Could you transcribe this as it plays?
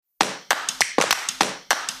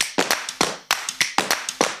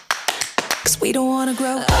'cause we don't wanna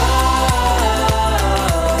grow old.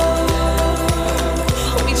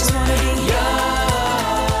 We just wanna be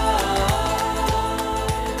young.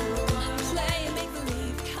 Play and make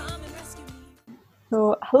believe. Come and rescue me.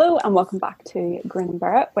 So, hello and welcome back to Grin and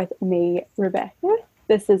Bear It with me, Rebecca.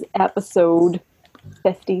 This is episode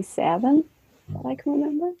 57, that I can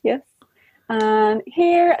remember, yes. And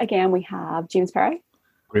here again we have James Perry.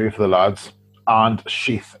 Great for the lads. And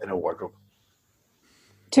Sheath in a wardrobe.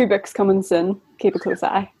 2 books coming soon, keep a close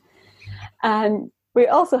eye. And we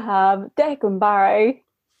also have Declan Barry,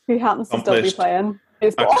 who happens to still be playing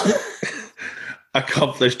baseball.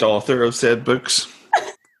 Accomplished author of said books.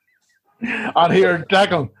 And here,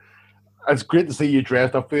 Declan, it's great to see you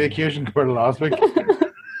dressed up for the occasion compared to last week.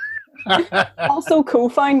 Also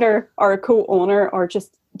co-founder or co-owner or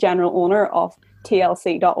just general owner of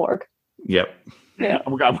TLC.org. Yep. Yeah.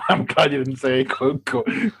 I'm glad you didn't say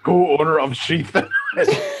co-owner of Sheath.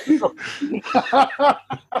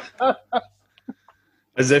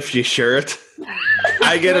 As if you share it.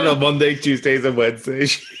 I get it on Monday, Tuesdays, and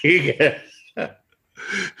Wednesdays.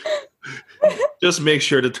 Just make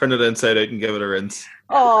sure to turn it inside out and give it a rinse.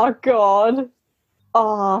 Oh, God.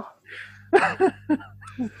 Oh.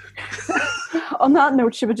 On that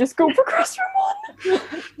note, should we just go for question one?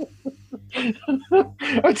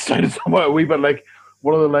 It sounded somewhat a wee bit like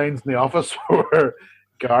one of the lines in The Office where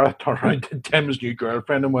Gareth turned around to Tim's new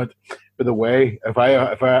girlfriend and went, "By the way, if I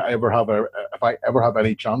ever have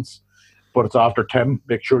any chance, but it's after Tim,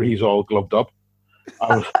 make sure he's all gloved up."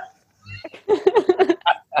 I was,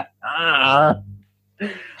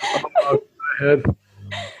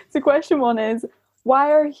 So question one is,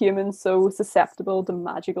 why are humans so susceptible to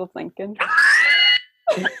magical thinking?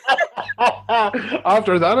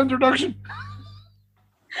 After that introduction.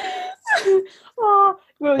 Oh,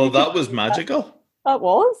 Well, that was magical. That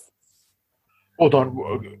was. Hold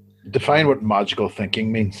on. Define what magical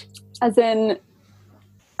thinking means. As in,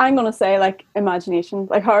 I'm going to say, like, imagination.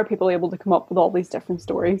 Like, how are people able to come up with all these different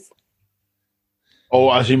stories?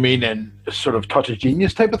 Oh, as you mean in sort of touch of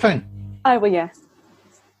genius type of thing? Well, yeah.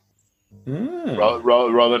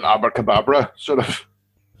 Rather than abracadabra sort of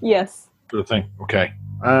Yes. thing. Okay.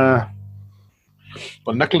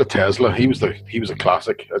 Well, Nikola Tesla, he was a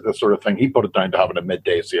classic. That sort of thing. He put it down to having a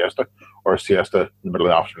midday siesta or a siesta in the middle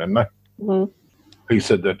of the afternoon. Now, He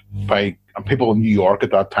said that and people in New York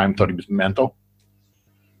at that time thought he was mental.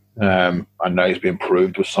 And now he's being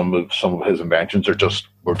proved with some of his inventions were just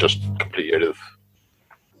complete out of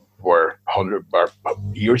were 100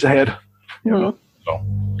 years ahead. You know? So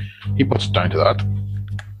he puts it down to that.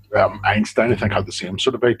 Einstein, I think, had the same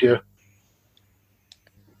sort of idea.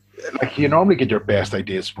 Like, you normally get your best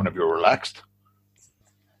ideas whenever you're relaxed.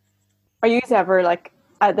 Are you ever, like,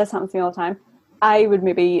 this happens to me all the time. I would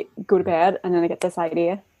maybe go to bed and then I get this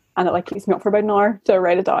idea and it, like, keeps me up for about an hour to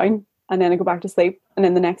write it down and then I go back to sleep and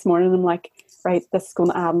then the next morning I'm like, right, this is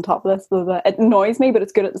going to add on top of this. Blah, blah, blah. It annoys me, but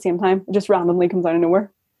it's good at the same time. It just randomly comes out of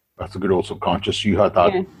nowhere. That's a good old subconscious. You had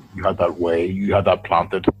that. Yeah. You had that way. You had that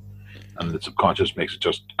planted, and the subconscious makes it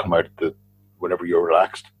just come out whenever you're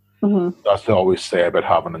relaxed. That's what I always say about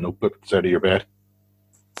having a notebook at the side of your bed.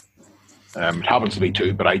 It happens to me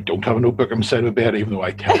too, but I don't have a notebook on the side of the bed, even though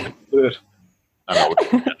I tell them to do it. And I would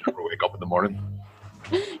never wake up in the morning.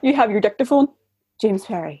 You have your dictaphone, James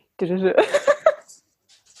Perry.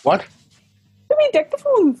 What? I mean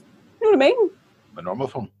dictaphones. You know what I mean? My normal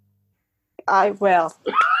phone.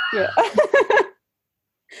 Yeah.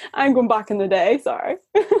 I'm going back in the day, sorry.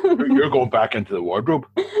 You're going back into the wardrobe.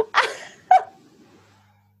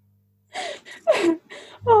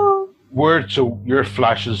 Oh. So your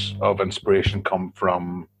flashes of inspiration come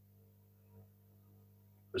from,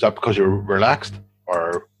 is that because you're relaxed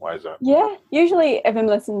or why is that? Yeah, usually if I'm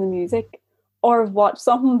listening to music or I've watched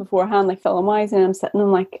something beforehand, like film-wise, and I'm sitting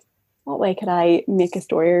and like, what way could I make a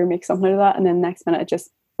story or make something out of that? And then next minute it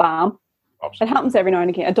just, bam. Absolutely. It happens every now and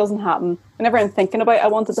again. It doesn't happen. Whenever I'm thinking about I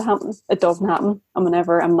want it to happen, it doesn't happen. And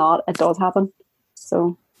whenever I'm not, it does happen.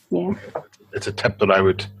 So, yeah. It's a tip that I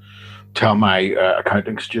would tell my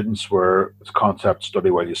accounting students where it's concept study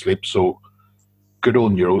while you sleep. So good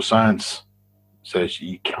old neuroscience says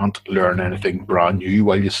you can't learn anything brand new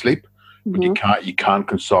while you sleep, but you can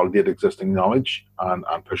consolidate existing knowledge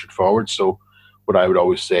and push it forward. So what I would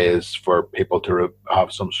always say is for people to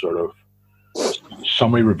have some sort of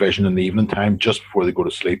summary revision in the evening time just before they go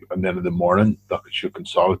to sleep, and then in the morning that should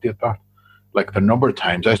consolidate that. Like the number of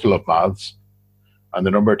times I used to love maths, and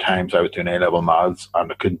the number of times I was doing A-level maths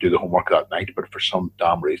and I couldn't do the homework that night, but for some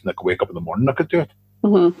damn reason I could wake up in the morning and I could do it.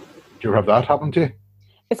 Do you ever have that happen to you?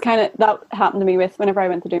 It's kind of, that happened to me with whenever I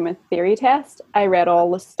went to do my theory test. I read all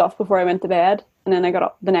the stuff before I went to bed, and then I got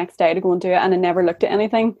up the next day to go and do it, and I never looked at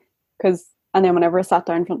anything and then whenever I sat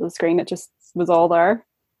down in front of the screen, it just was all there.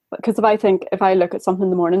 Because if I look at something in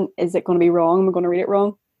the morning, is it going to be wrong? Am I going to read it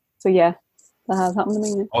wrong? So yeah, that has happened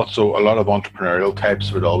to me. Yeah. Also, a lot of entrepreneurial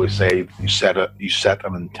types would always say you set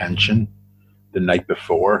an intention the night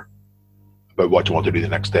before about what you want to do the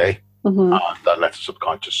next day. Mm-hmm. And that lets the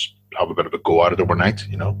subconscious have a bit of a go at it overnight,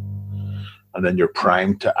 and then you're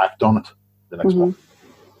primed to act on it the next Mm-hmm. one.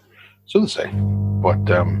 So they say. But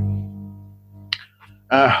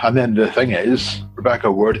and then the thing is,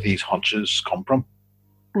 Rebecca, where do these hunches come from?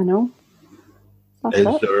 I know. That's Is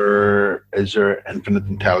it. there infinite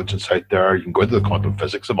intelligence out there? You can go into the quantum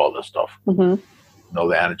physics of all this stuff, Mm-hmm.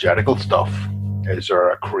 the energetical stuff. Is there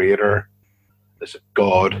a creator? Is it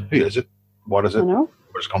God? Who is it? What is I it? know.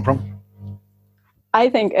 Where's it come from? I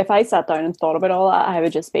think if I sat down and thought about all that, I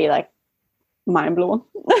would just be like mind blowing.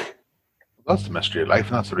 That's the mystery of life,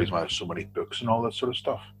 and that's the reason why there's so many books and all that sort of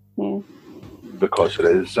stuff. Yeah. Because it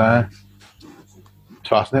is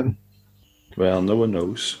fascinating. Well, no one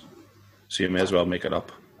knows, so you may as well make it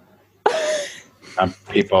up. And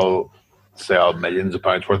people sell millions of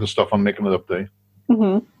pounds worth of stuff on making it up there.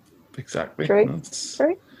 Mm-hmm. Exactly. True. That's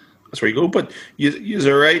True. where you go. But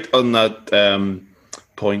you're right on that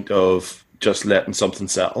point of just letting something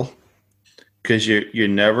settle, because you're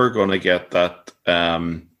never going to get that.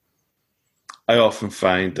 I often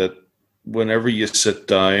find that whenever you sit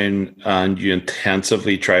down and you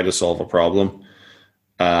intensively try to solve a problem,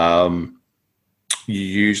 you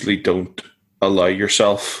usually don't allow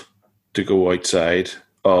yourself to go outside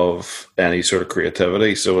of any sort of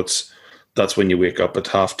creativity. So that's when you wake up at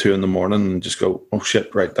 2:30 in the morning and just go, oh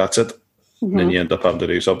shit, right, that's it. Mm-hmm. And then you end up having to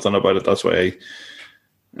do something about it. That's why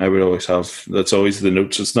I would always have, that's always the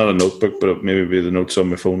notes. It's not a notebook, but it maybe be the notes on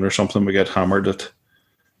my phone or something. We get hammered at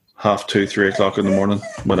 2:30, 3 o'clock in the morning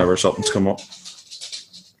whenever something's come up.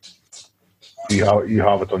 You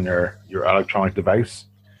have it on your electronic device.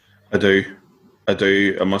 I do.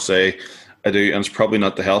 I must say, I do, and it's probably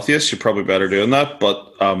not the healthiest. You're probably better doing that,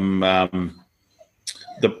 but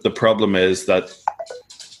the problem is that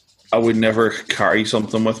I would never carry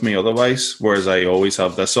something with me otherwise. Whereas I always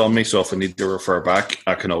have this on me, so if I need to refer back,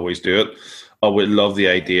 I can always do it. I would love the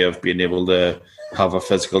idea of being able to have a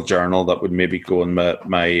physical journal that would maybe go in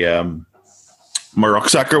my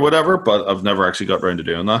rucksack or whatever, but I've never actually got around to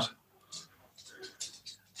doing that.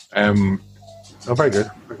 Very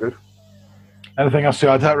good. Very good. Anything else to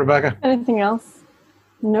add to that, Rebecca? Anything else?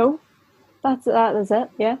 No. That is it,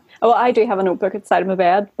 yeah. Well, I do have a notebook at the side of my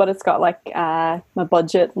bed, but it's got like my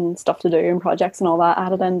budget and stuff to do and projects and all that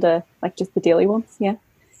added into like just the daily ones. Yeah,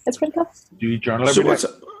 it's pretty cool. Do you journal So every day?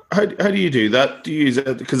 how do you do that? Do you use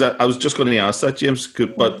it? Because I was just going to ask that, James,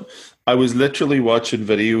 but I was literally watching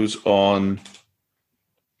videos on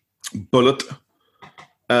bullet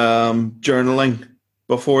journaling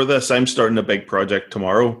before this. I'm starting a big project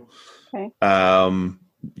tomorrow. Okay.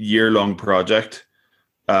 Year-long project.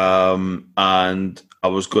 And I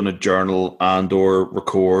was going to journal and or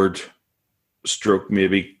record stroke,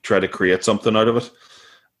 maybe try to create something out of it.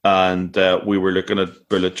 And we were looking at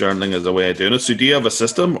bullet journaling as a way of doing it. So do you have a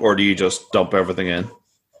system or do you just dump everything in?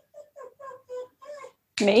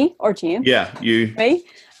 Me or Jane? Yeah, you. Me?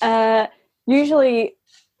 Usually,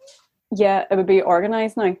 yeah, it would be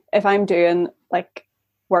organised now. If I'm doing like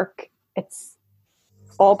work, it's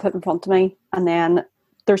all put in front of me, and then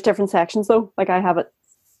there's different sections though. Like I have it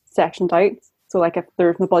sectioned out. So like if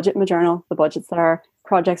there's my budget in my journal, the budget's there.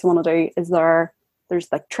 Projects I want to do is there.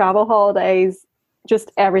 There's like travel holidays.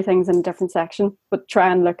 Just everything's in a different section. But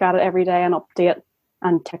try and look at it every day and update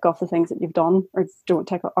and tick off the things that you've done or don't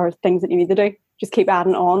tick off, or things that you need to do. Just keep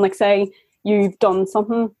adding on. Like say you've done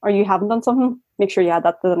something or you haven't done something, make sure you add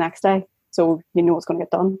that to the next day so you know what's going to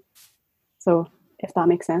get done. So if that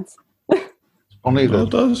makes sense. Only Well, it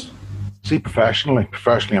the does. see professionally,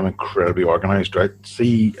 I'm incredibly organised, right?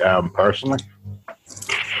 See, personally,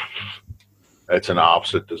 it's an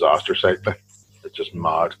absolute disaster site. Like, it's just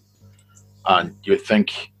mad. And you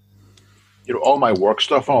think, all my work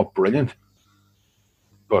stuff, all brilliant.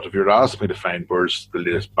 But if you're asking me to find where's the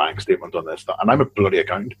latest bank statement on this, and I'm a bloody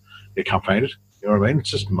accountant, you can't find it. You know what I mean? It's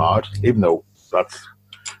just mad. Even though that's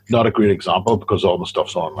not a great example because all the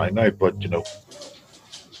stuff's online now, but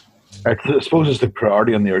I suppose it's the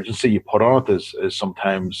priority and the urgency you put on it is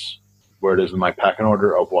sometimes where it is in my pecking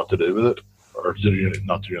order of what to do with it, or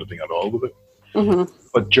not to do anything at all with it. Mm-hmm.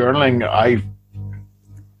 But journaling, I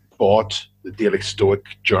bought the Daily Stoic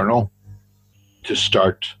journal to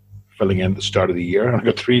start filling in at the start of the year, and I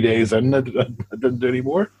got 3 days in, I didn't do any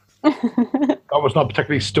more. That was not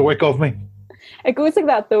particularly stoic of me. It goes like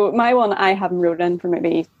that though. My one I haven't wrote in for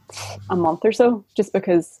maybe a month or so, just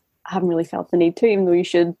because I haven't really felt the need to, even though you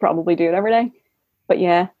should probably do it every day. But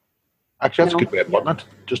yeah, Actually, that's No. a good way of putting it.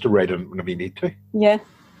 Just to write it whenever you need to. yeah,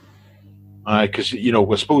 Because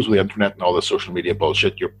I suppose with the internet and all the social media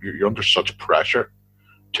bullshit, you're under such pressure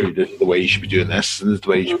to this is the way you should be doing this, and this is the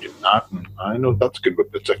way you should be doing that. And I know that's good,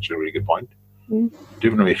 but that's actually a really good point. Mm. Do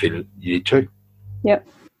you whenever you feel you need to. yep.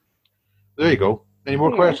 There you go. Any more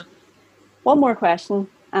There you go. questions? One more question,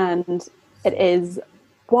 and it is,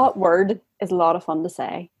 what word is a lot of fun to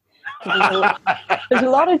say? There's a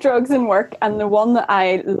lot of drugs in work, and the one that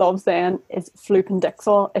I love saying is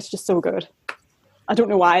flupendixel. It's just so good. I don't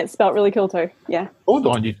know why. It's spelled really cool too. Yeah. Hold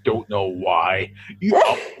on, you don't know why. You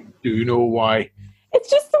do know why. It's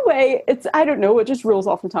just the way it's, I don't know, it just rolls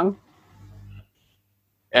off the tongue.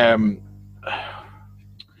 Do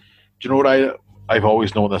you know what I've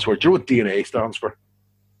always known this word? Do you know what DNA stands for?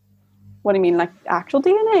 What do you mean, like actual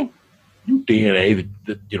DNA? DNA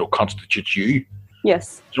that constitutes you.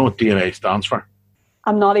 Yes. Do you know what DNA stands for?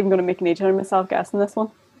 I'm not even going to make an idiot of myself guessing this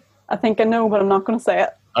one. I think I know, but I'm not going to say it.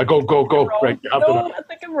 I go. Wrong. Right, you have No, to I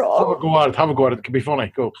think I'm have a wrong. go at it. Have a go at it. It can be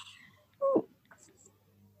funny. Go.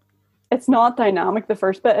 It's not dynamic, the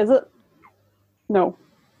first bit, is it? No.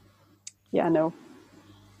 Yeah, no.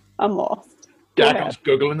 I'm lost. Go Dagon's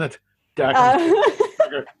Googling it. Dagon's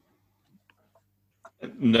ahead.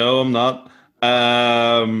 No, I'm not.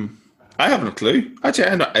 I haven't a clue.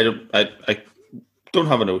 Actually, I don't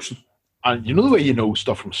have a notion. And you know the way you know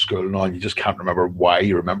stuff from school and all, and you just can't remember why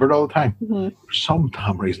you remember it all the time? Mhm. For some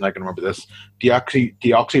damn reason, I can remember this.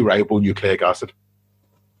 Deoxyribonucleic acid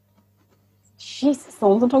Jesus,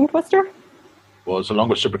 someone's a tongue twister. was, along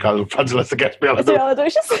with supercalifragilisticexpialidocious.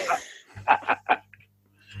 Expialidocious.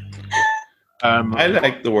 I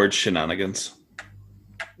like the word shenanigans.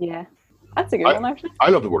 Yeah. That's a good one, actually. I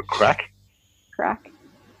love the word crack. Crack.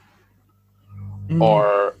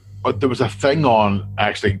 But there was a thing on,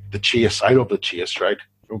 actually, The Chase. I love The Chase, right?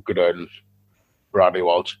 Oh, good old Bradley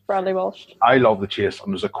Walsh. Bradley Walsh. I love The Chase.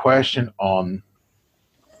 And there's a question on...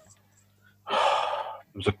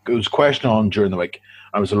 There was a question on during the week.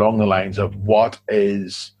 And it was along the lines of, what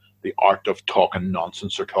is the art of talking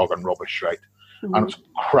nonsense or talking rubbish, right? And it was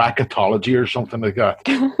crackatology or something like that.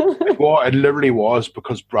 It literally was,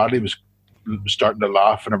 because Bradley was starting to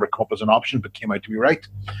laugh and never come up as an option, but came out to be right.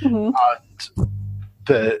 Mhm.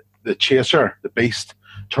 And the chaser, the beast,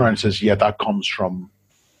 turns and says, yeah, that comes from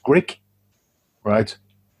Greek, right?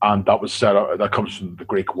 And that was set up, that comes from the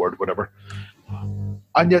Greek word, whatever.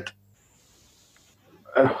 And yet,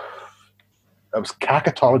 it was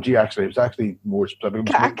cacatology, actually. It was actually more specific.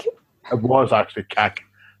 Cack. It was actually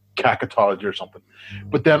cacatology or something.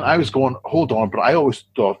 But then I was going, hold on, but I always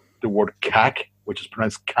thought the word cack, which is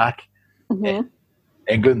pronounced cack, Mhm.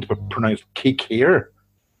 England, but pronounced keek here,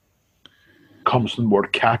 comes from the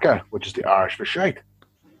word caca, which is the Irish for shite.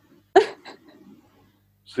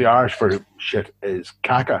 So the Irish for shit is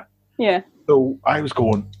caca. Yeah. So I was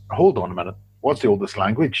going, hold on a minute, what's the oldest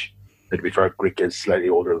language? Now, to be fair, Greek is slightly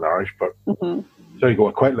older than Irish, but Mhm. so you go,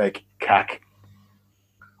 I quite like cack.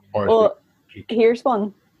 Or Well, here's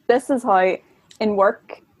one. This is how, in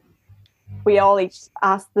work, we all each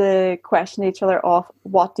ask the question to each other of,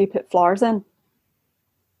 what do you put flowers in?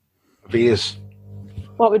 vase,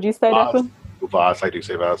 What would you say, vase, Declan? vase, I do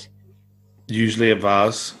say vase. Usually a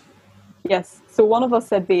vase. Yes. So one of us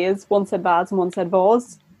said vase, one said vase, and one said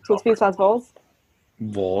vase. So it's vase, vase, vase.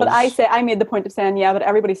 Vase. But I made the point of saying, yeah, but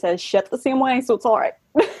everybody says shit the same way, so it's all right.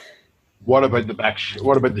 What about the back?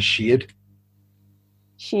 What about the shade?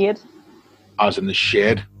 Shade. As in the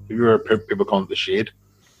shed? Have you ever heard people call it the shade?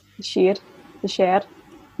 The shade. The shed.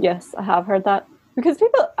 Yes, I have heard that. Because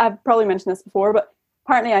people, I've probably mentioned this before, but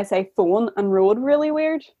apparently I say phone and road really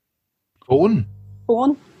weird. Phone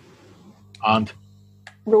Phone, and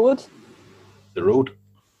road, the road.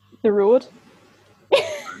 the road,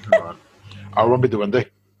 I'll run with the window.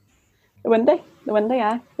 the windy,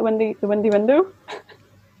 yeah. The windy window.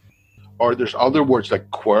 Or there's other words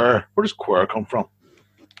like queer. Where does queer come from?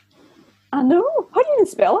 I know. How do you even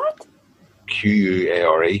spell that?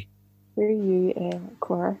 Quare.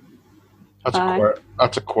 Queer. That's a Aye. queer.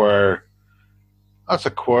 That's a queer. That's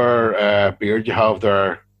a queer beard you have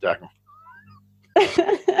there, Declan.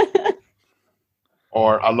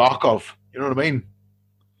 Or a lock of. You know what I mean?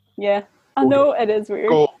 Yeah. I know it is weird.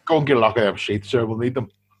 Go and get a lock of them sheets, sir. We'll need them.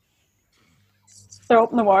 They're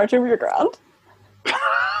up in the wardrobe, you're grand.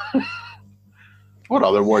 What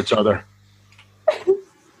other words are there?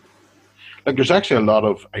 Like, there's actually a lot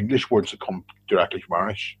of English words that come directly from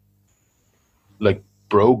Irish. Like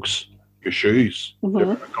brogues, your shoes.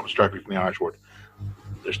 Mhm. It comes directly from the Irish word.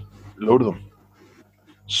 There's a load of them.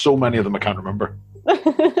 So many of them I can't remember.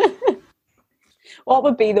 What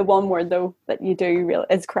would be the one word though that you do really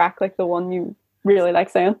is crack, like the one you really like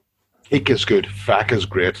saying? Heek is good. Fack is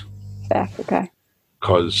great Feck, okay.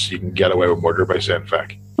 because you can get away with murder by saying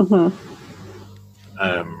fack. Mm-hmm.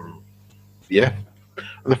 Yeah.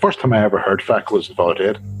 And the first time I ever heard fack was in Father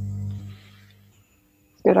Ted.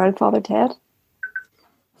 Good old Father Ted.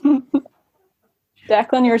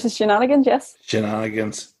 Declan, yours is shenanigans, yes?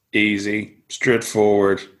 Shenanigans, easy,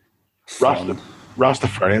 straightforward, fun.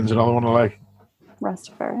 Rastafarian's another one I like.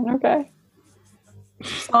 Rastafarian, okay.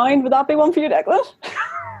 Sound, would that be one for you, Declan?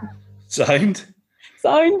 Sound?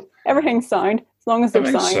 Sound? Everything's sound. As long as there's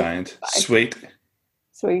Everything's sound. sound. Sweet.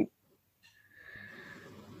 Sweet.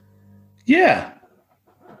 Yeah.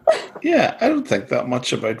 Yeah, I don't think that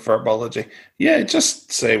much about verbology. Yeah,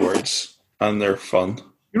 just say words and they're fun.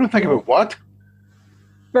 You don't think about what?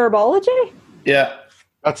 Verbology? Yeah,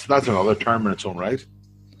 That's another term in its own right.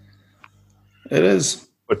 it is.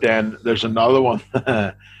 But then there's another one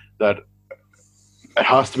that it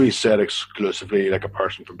has to be said exclusively like a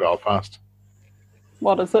person from Belfast.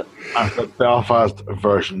 What is it? And it's the Belfast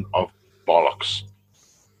version of bollocks.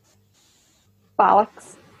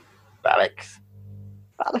 Ballocks. Bollocks.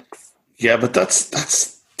 Ballocks. Yeah, but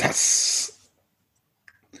that's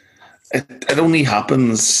it only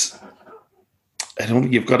happens.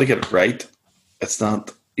 You've got to get it right. It's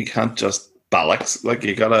not. You can't just bollocks. Like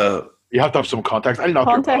you gotta. You have to have some context. I'll knock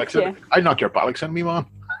Context, your bollocks in. yeah. I'll knock your bollocks in me, man.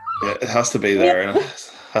 Yeah, it has to be there, and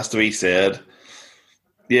it has to be said.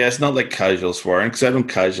 Yeah, it's not like casual swearing because I don't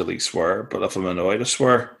casually swear, but if I'm annoyed, I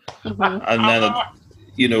swear, Mhm. and then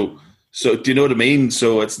So do you know what I mean?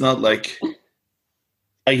 So it's not like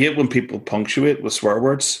I hate when people punctuate with swear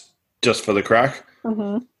words just for the crack.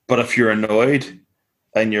 Mhm. But if you're annoyed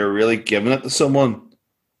and you're really giving it to someone,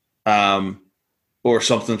 or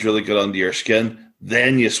something's really good under your skin,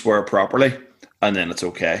 then you swear properly, and then it's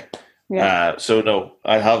okay. Yeah. So no,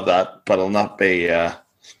 I have that, but I'll not be. I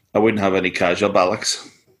wouldn't have any casual bollocks.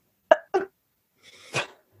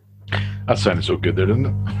 That sounded so good there, didn't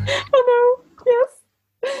it? I know. Yes.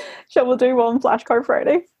 Shall we do one flashcard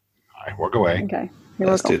Friday? All right, work away. Okay. Here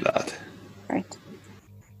Let's we do go. that. Right.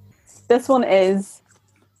 This one is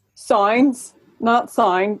sounds, not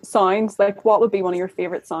sounds. Like, what would be one of your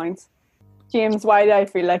favorite sounds? James, why do I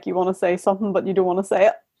feel like you want to say something but you don't want to say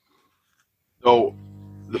it? So,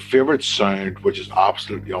 the favourite sound, which is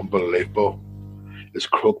absolutely unbelievable, is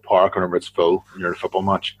Croke Park whenever it's full and you're in a football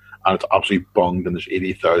match and it's absolutely bunged and there's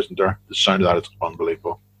 80,000 there. The sound of that is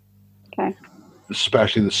unbelievable. Okay.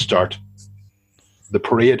 Especially the start. The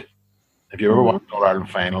parade. If you ever watched the All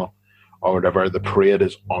Ireland final or whatever, the parade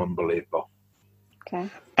is unbelievable. Okay.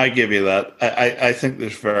 I give you that. I think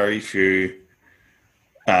there's very few.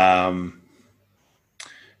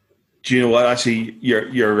 Do you know what? Actually,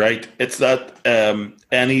 you're right. It's that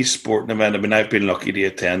any sporting event. I mean, I've been lucky to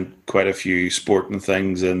attend quite a few sporting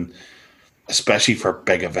things, and especially for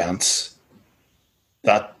big events,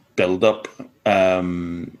 that build up.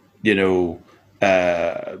 There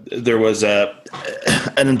was an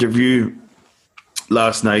interview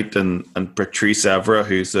last night, and Patrice Evra,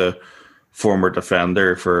 who's a former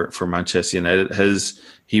defender for Manchester United,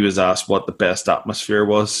 he was asked what the best atmosphere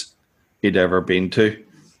was he'd ever been to.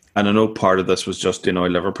 And I know part of this was just,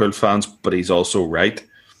 Liverpool fans, but he's also right,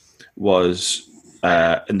 was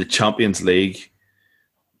in the Champions League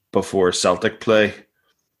before Celtic play,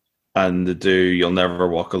 and the You'll Never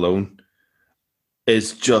Walk Alone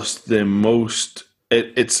is just the most,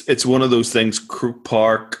 it's one of those things, Croke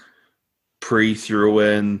Park,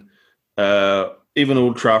 pre-throw-in, even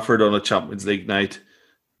Old Trafford on a Champions League night,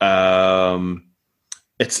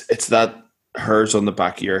 it's that hers on the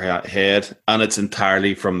back of your head, and it's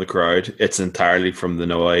entirely from the crowd. It's entirely from the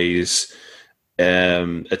noise.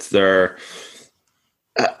 It's there.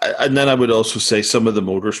 And then I would also say some of the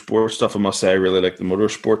motorsport stuff. I must say I really like the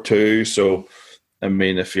motorsport too. So, I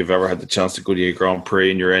mean, if you've ever had the chance to go to a Grand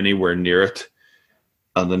Prix and you're anywhere near it,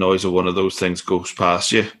 and the noise of one of those things goes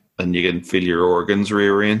past you, and you can feel your organs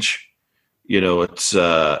rearrange, it's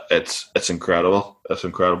incredible. It's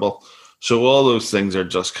incredible. So all those things are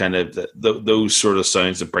just kind of those sort of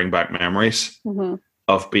sounds that bring back memories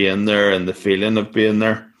of being there, and the feeling of being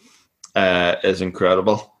there is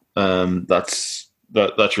incredible. That's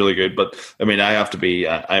really good. But I mean, I have to be.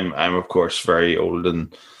 I'm of course very old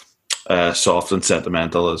and soft and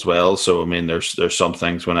sentimental as well. So I mean, there's some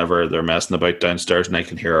things whenever they're messing about downstairs, and I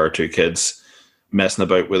can hear our two kids messing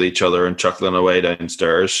about with each other and chuckling away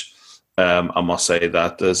downstairs. I must say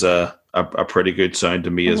that is a pretty good sound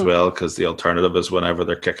to me as well, because the alternative is whenever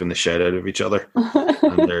they're kicking the shit out of each other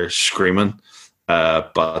and they're screaming.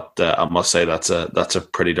 But I must say that's a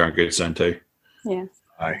pretty darn good sound too. Yeah.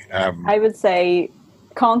 I would say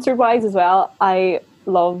concert wise as well, I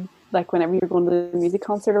love like whenever you're going to the music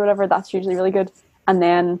concert or whatever, that's usually really good. And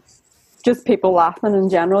then just people laughing in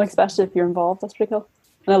general, especially if you're involved, that's pretty cool.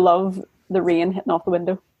 And I love the rain hitting off the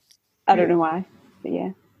window. I don't know why, but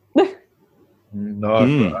yeah. No,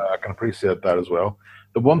 I can appreciate that as well.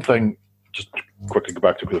 The one thing, just quickly go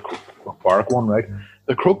back to the Croke Park one, right?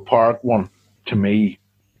 The Croke Park one, to me,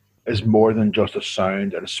 is more than just a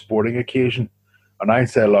sound and a sporting occasion. And I'd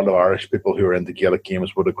say a lot of Irish people who are into Gaelic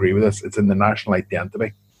games would agree with this. It's in the national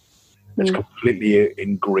identity. It's completely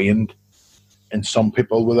ingrained in some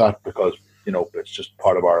people with that because, you know, it's just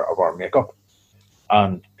part of our makeup.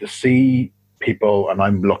 And to see people, and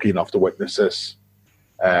I'm lucky enough to witness this,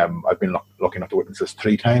 I've been lucky enough to witness this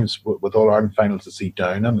 3 times with All Ireland finals, to see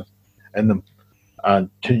Down in them.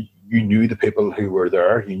 And you knew the people who were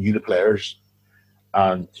there, you knew the players,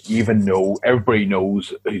 and you even know, everybody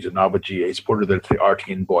knows who's an avid GA supporter, that it's the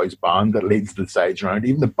Artine Boys band that leads the sides around.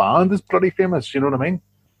 Even the band is bloody famous, you know what I mean?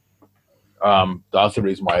 That's the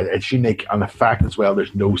reason why it's unique. And the fact as well,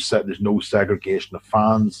 there's no segregation of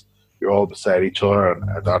fans. You're all beside each other,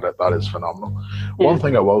 and that is phenomenal. Yeah. One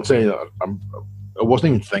thing I will say, I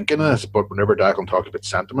wasn't even thinking of this, but whenever Declan talked about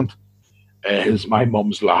sentiment, is my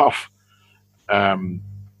mum's laugh.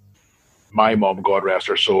 My mum, God rest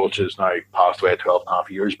her soul, she's now passed away 12 and a half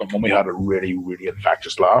years, but mummy had a really, really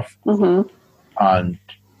infectious laugh. Mm-hmm. And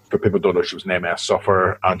for people who don't know, she was an MS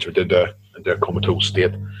sufferer, and she did into a comatose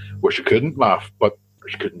state where she couldn't laugh, but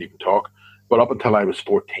she couldn't even talk. But up until I was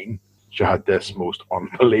 14, she had this most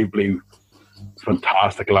unbelievably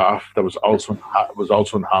fantastic laugh that was also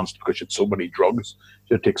enhanced because she had so many drugs.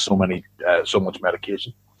 She had to take so much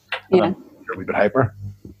medication. Yeah. You're a wee bit hyper.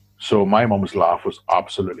 So my mum's laugh was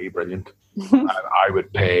absolutely brilliant. And I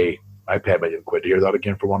pay £1 million to hear that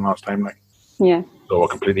again for one last time. Like. Yeah. So I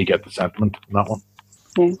completely get the sentiment in that one.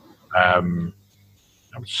 Yeah.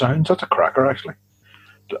 It sounds such a cracker, actually.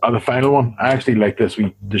 And the final one, I actually like this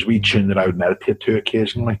wee tune that I would meditate to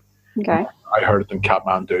occasionally. Okay. I heard it in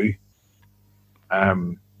Kathmandu.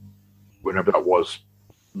 Whenever that was,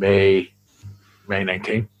 May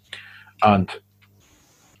 19. And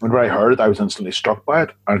whenever I heard it, I was instantly struck by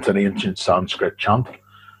it. And it's an ancient Sanskrit chant.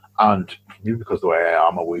 And maybe because the way I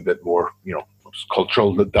am a wee bit more,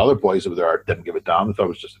 cultural, the other boys over there didn't give a damn. I thought it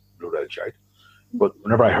was just a load of shite. But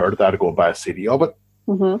whenever I heard it, I had to go and buy a CD of it.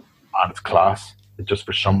 Mm-hmm. And it's class. It just,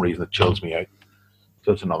 for some reason, it chills me out.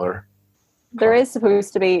 So it's another. There is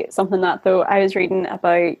supposed to be something that, though, I was reading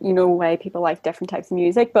about, why people like different types of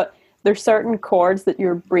music, but there's certain chords that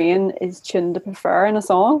your brain is tuned to prefer in a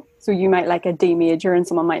song. So you might like a D major and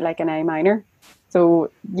someone might like an A minor.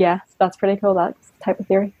 So, yeah, that's pretty cool, that type of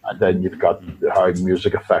theory. And then you've got how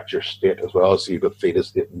music affects your state as well. So you've got theta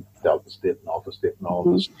state and delta state and alpha state and all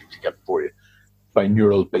this to get for you.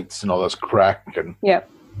 Binaural beats and all this crack. And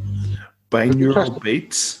yep. Binaural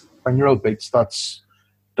beats? Binaural beats, that's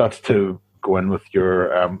to go in with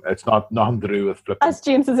your, it's nothing to do with flipping. That's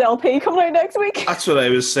James's LP coming out next week. That's what I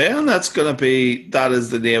was saying. That is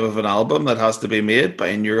the name of an album that has to be made,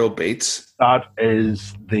 Binaural Beats. That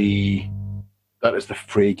is the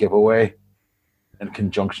free giveaway in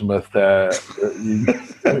conjunction with with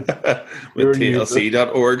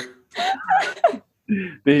TLC.org.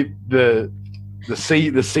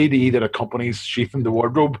 The CD that accompanies Sheath in the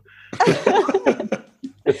Wardrobe.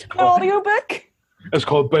 It's called, an audiobook. It's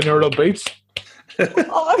called Binaural Beats.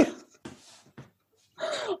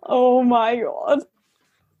 Oh my god!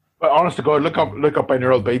 But honest to God, look up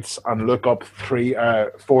Binaural Beats and look up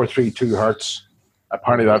 432 hertz.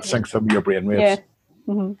 Apparently, that syncs up with your brain waves. Yeah.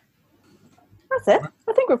 Mm-hmm. That's it.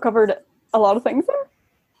 I think we've covered a lot of things there.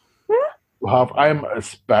 Yeah. We have. I'm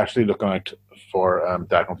especially looking out for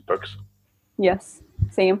Declan's books. Yes,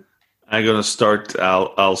 same. I'm gonna start.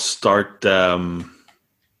 I'll start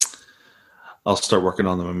working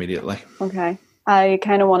on them immediately. Okay. I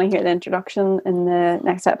kind of want to hear the introduction in the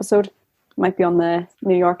next episode. It might be on the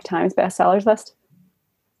New York Times bestsellers list.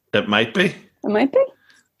 It might be. It might be.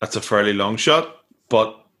 That's a fairly long shot,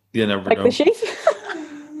 but you never know. Like the sheath.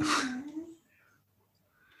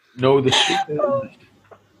 No, the sheath. No,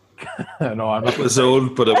 I'm not. It was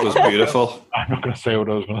old, but it was beautiful. I'm not going to say what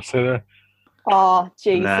I was going to say there. Oh,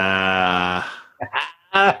 jeez. Nah.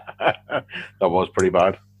 That was pretty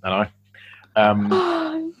bad. Anyway.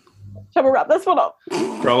 Shall we wrap this one up?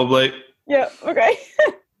 Probably. Yeah, okay.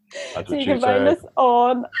 So you can find us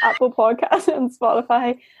on Apple Podcasts and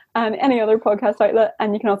Spotify and any other podcast outlet.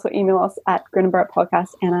 And you can also email us at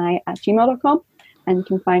grinandbarrettpodcastni@gmail.com. And you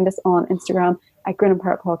can find us on Instagram at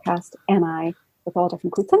grinandbarrettpodcastni with all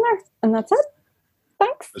different quotes in there. And that's it.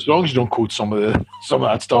 Thanks. As long as you don't quote some of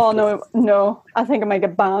that stuff. Oh no! I think I might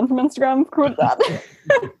get banned from Instagram for quote that.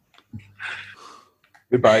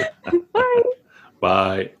 Goodbye. Bye.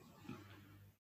 Bye.